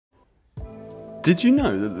Did you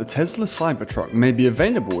know that the Tesla Cybertruck may be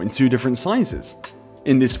available in two different sizes?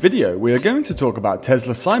 In this video, we are going to talk about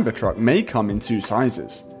Tesla Cybertruck may come in two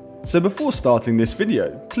sizes. So before starting this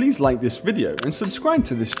video, please like this video and subscribe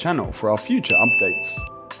to this channel for our future updates.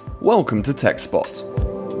 Welcome to TechSpot.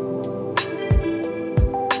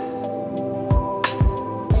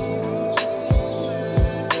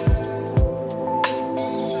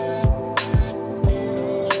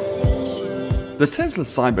 The Tesla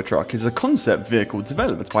Cybertruck is a concept vehicle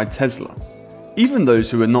developed by Tesla. Even those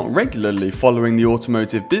who are not regularly following the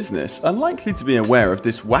automotive business are likely to be aware of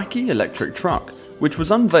this wacky electric truck, which was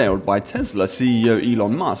unveiled by Tesla CEO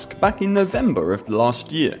Elon Musk back in November of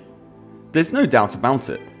last year. There's no doubt about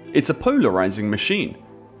it, it's a polarizing machine.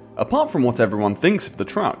 Apart from what everyone thinks of the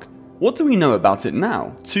truck, what do we know about it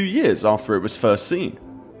now, 2 years after it was first seen?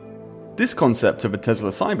 This concept of a Tesla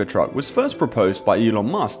Cybertruck was first proposed by Elon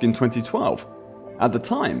Musk in 2012. At the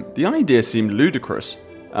time, the idea seemed ludicrous,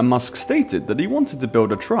 and Musk stated that he wanted to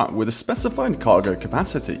build a truck with a specified cargo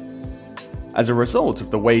capacity. As a result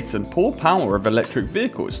of the weight and poor power of electric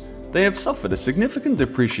vehicles, they have suffered a significant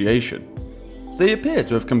depreciation. They appear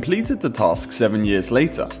to have completed the task 7 years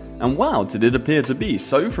later, and wow did it appear to be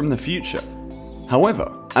so from the future.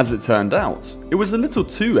 However, as it turned out, it was a little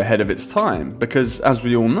too ahead of its time because, as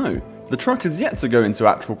we all know, the truck has yet to go into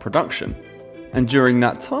actual production. And during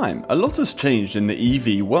that time, a lot has changed in the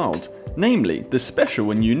EV world, namely, the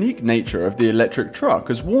special and unique nature of the electric truck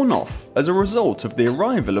has worn off as a result of the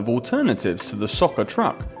arrival of alternatives to the soccer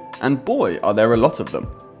truck, and boy are there a lot of them.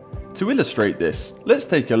 To illustrate this, let's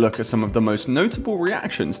take a look at some of the most notable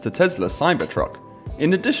reactions to Tesla Cybertruck,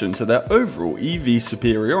 in addition to their overall EV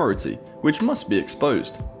superiority, which must be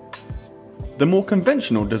exposed. The more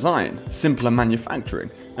conventional design, simpler manufacturing,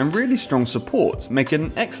 and really strong support make it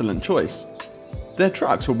an excellent choice. Their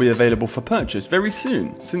trucks will be available for purchase very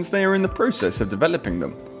soon since they are in the process of developing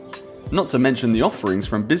them. Not to mention the offerings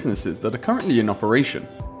from businesses that are currently in operation.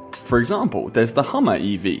 For example, there's the Hummer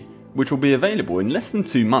EV, which will be available in less than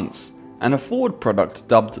 2 months, and a Ford product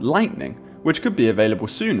dubbed Lightning, which could be available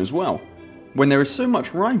soon as well. When there is so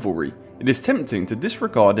much rivalry, it is tempting to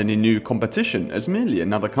disregard any new competition as merely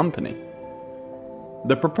another company.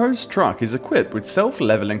 The proposed truck is equipped with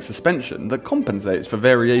self-leveling suspension that compensates for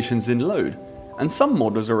variations in load, and some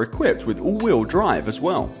models are equipped with all-wheel drive as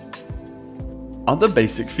well. Other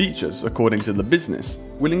basic features, according to the business,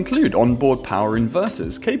 will include onboard power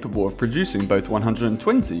inverters capable of producing both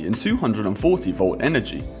 120 and 240 volt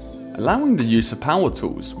energy, allowing the use of power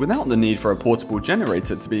tools without the need for a portable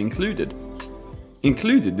generator to be included.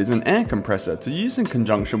 Included is an air compressor to use in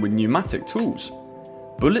conjunction with pneumatic tools.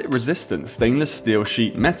 Bullet-resistant stainless steel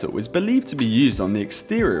sheet metal is believed to be used on the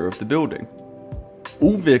exterior of the building.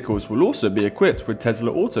 All vehicles will also be equipped with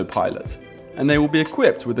Tesla Autopilot, and they will be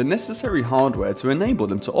equipped with the necessary hardware to enable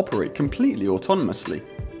them to operate completely autonomously.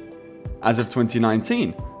 As of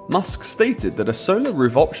 2019, Musk stated that a solar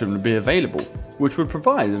roof option would be available, which would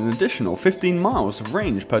provide an additional 15 miles of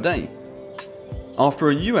range per day. After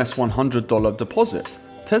a US $100 deposit,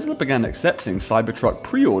 Tesla began accepting Cybertruck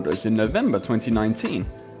pre-orders in November 2019,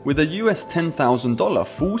 with a US $10,000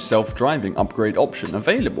 full self-driving upgrade option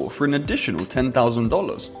available for an additional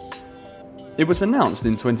 $10,000. It was announced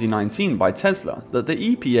in 2019 by Tesla that the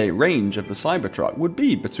EPA range of the Cybertruck would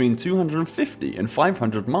be between 250 and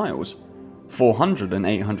 500 miles, 400 and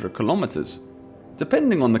 800 kilometers,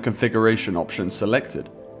 depending on the configuration options selected.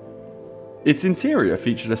 Its interior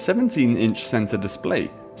featured a 17-inch center display,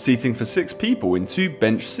 seating for 6 people in 2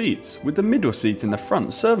 bench seats, with the middle seat in the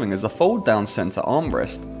front serving as a fold-down center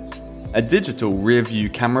armrest, a digital rear-view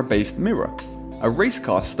camera-based mirror, a race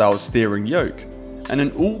car-style steering yoke, and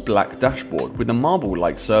an all-black dashboard with a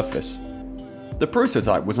marble-like surface. The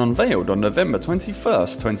prototype was unveiled on November 21,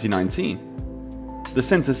 2019. The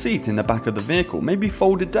center seat in the back of the vehicle may be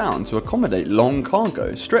folded down to accommodate long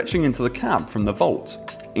cargo stretching into the cab from the vault,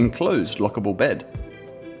 enclosed lockable bed.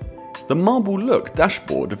 The marble-look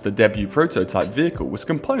dashboard of the debut prototype vehicle was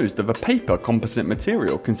composed of a paper composite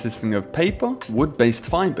material consisting of paper, wood-based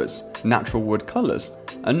fibers, natural wood colors,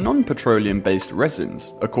 and non-petroleum-based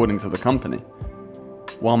resins, according to the company.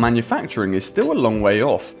 While manufacturing is still a long way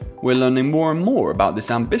off, we're learning more and more about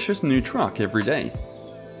this ambitious new truck every day.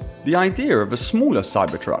 The idea of a smaller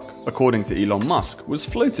Cybertruck, according to Elon Musk, was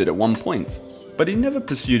floated at one point, but he never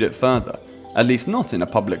pursued it further, at least not in a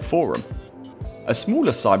public forum. A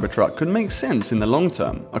smaller Cybertruck could make sense in the long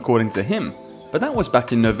term, according to him, but that was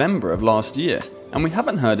back in November of last year, and we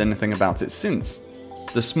haven't heard anything about it since.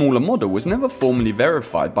 The smaller model was never formally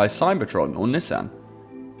verified by Cybertron or Nissan.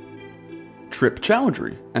 Trip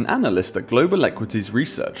Chowdhury, an analyst at Global Equities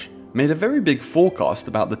Research, made a very big forecast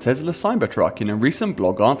about the Tesla Cybertruck in a recent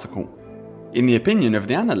blog article. In the opinion of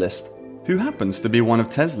the analyst, who happens to be one of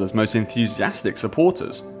Tesla's most enthusiastic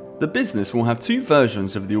supporters, the business will have two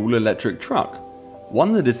versions of the all-electric truck,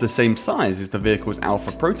 one that is the same size as the vehicle's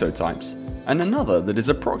alpha prototypes, and another that is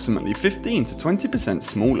approximately 15 to 20%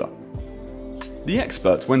 smaller. The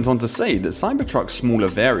expert went on to say that Cybertruck's smaller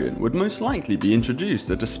variant would most likely be introduced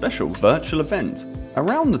at a special virtual event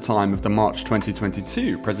around the time of the March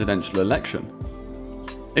 2022 presidential election.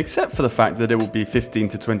 Except for the fact that it will be 15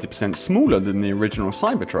 to 20% smaller than the original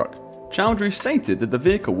Cybertruck, Chowdhury stated that the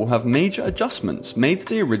vehicle will have major adjustments made to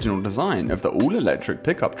the original design of the all-electric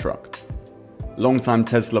pickup truck. Longtime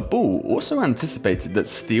Tesla bull also anticipated that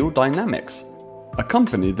Steel Dynamics, a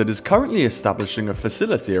company that is currently establishing a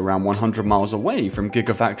facility around 100 miles away from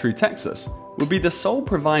Gigafactory, Texas, will be the sole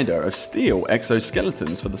provider of steel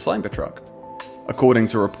exoskeletons for the Cybertruck. According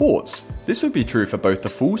to reports, this would be true for both the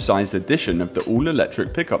full-sized edition of the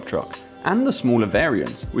all-electric pickup truck and the smaller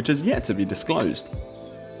variant, which is yet to be disclosed.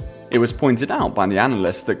 It was pointed out by the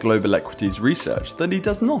analyst at Global Equities Research that he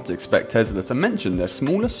does not expect Tesla to mention their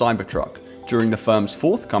smaller Cybertruck during the firm's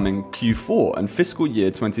forthcoming Q4 and fiscal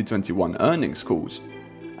year 2021 earnings calls,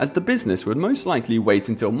 as the business would most likely wait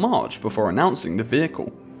until March before announcing the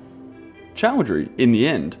vehicle. Chowdhury, in the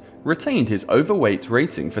end, retained his overweight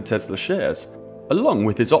rating for Tesla shares, along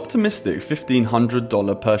with his optimistic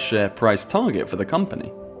 $1,500 per share price target for the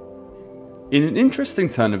company. In an interesting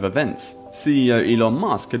turn of events, CEO Elon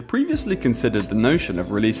Musk had previously considered the notion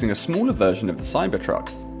of releasing a smaller version of the Cybertruck.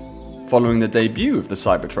 Following the debut of the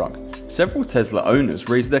Cybertruck, several Tesla owners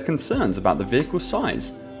raised their concerns about the vehicle's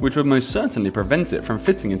size, which would most certainly prevent it from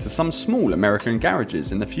fitting into some small American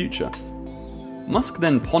garages in the future. Musk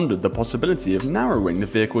then pondered the possibility of narrowing the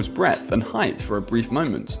vehicle's breadth and height for a brief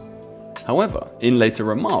moment. However, in later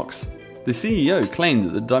remarks, the CEO claimed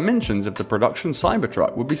that the dimensions of the production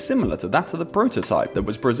Cybertruck would be similar to that of the prototype that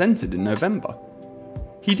was presented in November.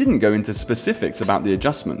 He didn't go into specifics about the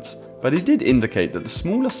adjustments, but he did indicate that the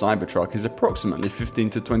smaller Cybertruck is approximately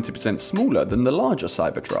 15 to 20% smaller than the larger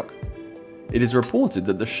Cybertruck. It is reported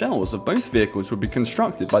that the shells of both vehicles would be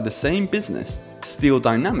constructed by the same business, Steel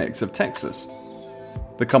Dynamics of Texas.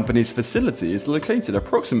 The company's facility is located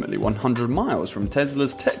approximately 100 miles from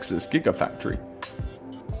Tesla's Texas Gigafactory.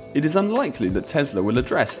 It is unlikely that Tesla will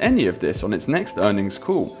address any of this on its next earnings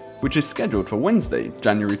call, which is scheduled for Wednesday,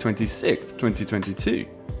 January 26, 2022.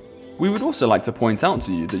 We would also like to point out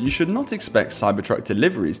to you that you should not expect Cybertruck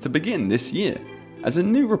deliveries to begin this year, as a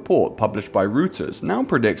new report published by Reuters now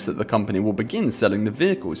predicts that the company will begin selling the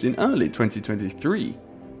vehicles in early 2023.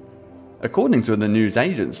 According to the news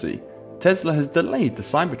agency, Tesla has delayed the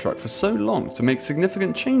Cybertruck for so long to make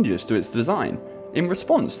significant changes to its design in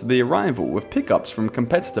response to the arrival of pickups from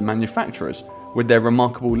competitor manufacturers with their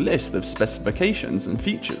remarkable list of specifications and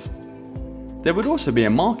features. There would also be a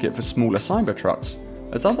market for smaller Cybertrucks,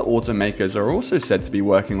 as other automakers are also said to be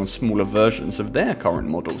working on smaller versions of their current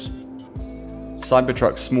models.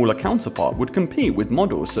 Cybertruck's smaller counterpart would compete with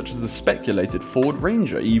models such as the speculated Ford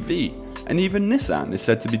Ranger EV, and even Nissan is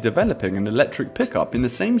said to be developing an electric pickup in the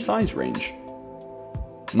same size range.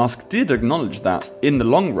 Musk did acknowledge that, in the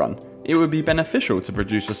long run, it would be beneficial to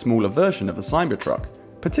produce a smaller version of the Cybertruck,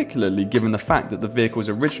 particularly given the fact that the vehicle's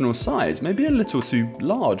original size may be a little too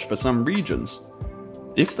large for some regions.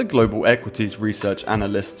 If the Global Equities Research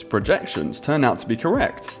analyst's projections turn out to be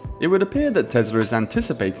correct, it would appear that Tesla is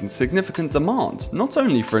anticipating significant demand not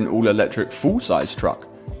only for an all-electric full-size truck,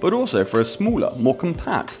 but also for a smaller, more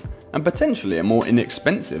compact, and potentially a more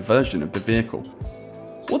inexpensive version of the vehicle.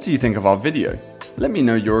 What do you think of our video? Let me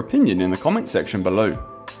know your opinion in the comment section below.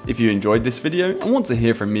 If you enjoyed this video and want to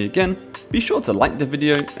hear from me again, be sure to like the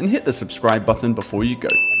video and hit the subscribe button before you go.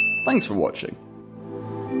 Thanks for watching.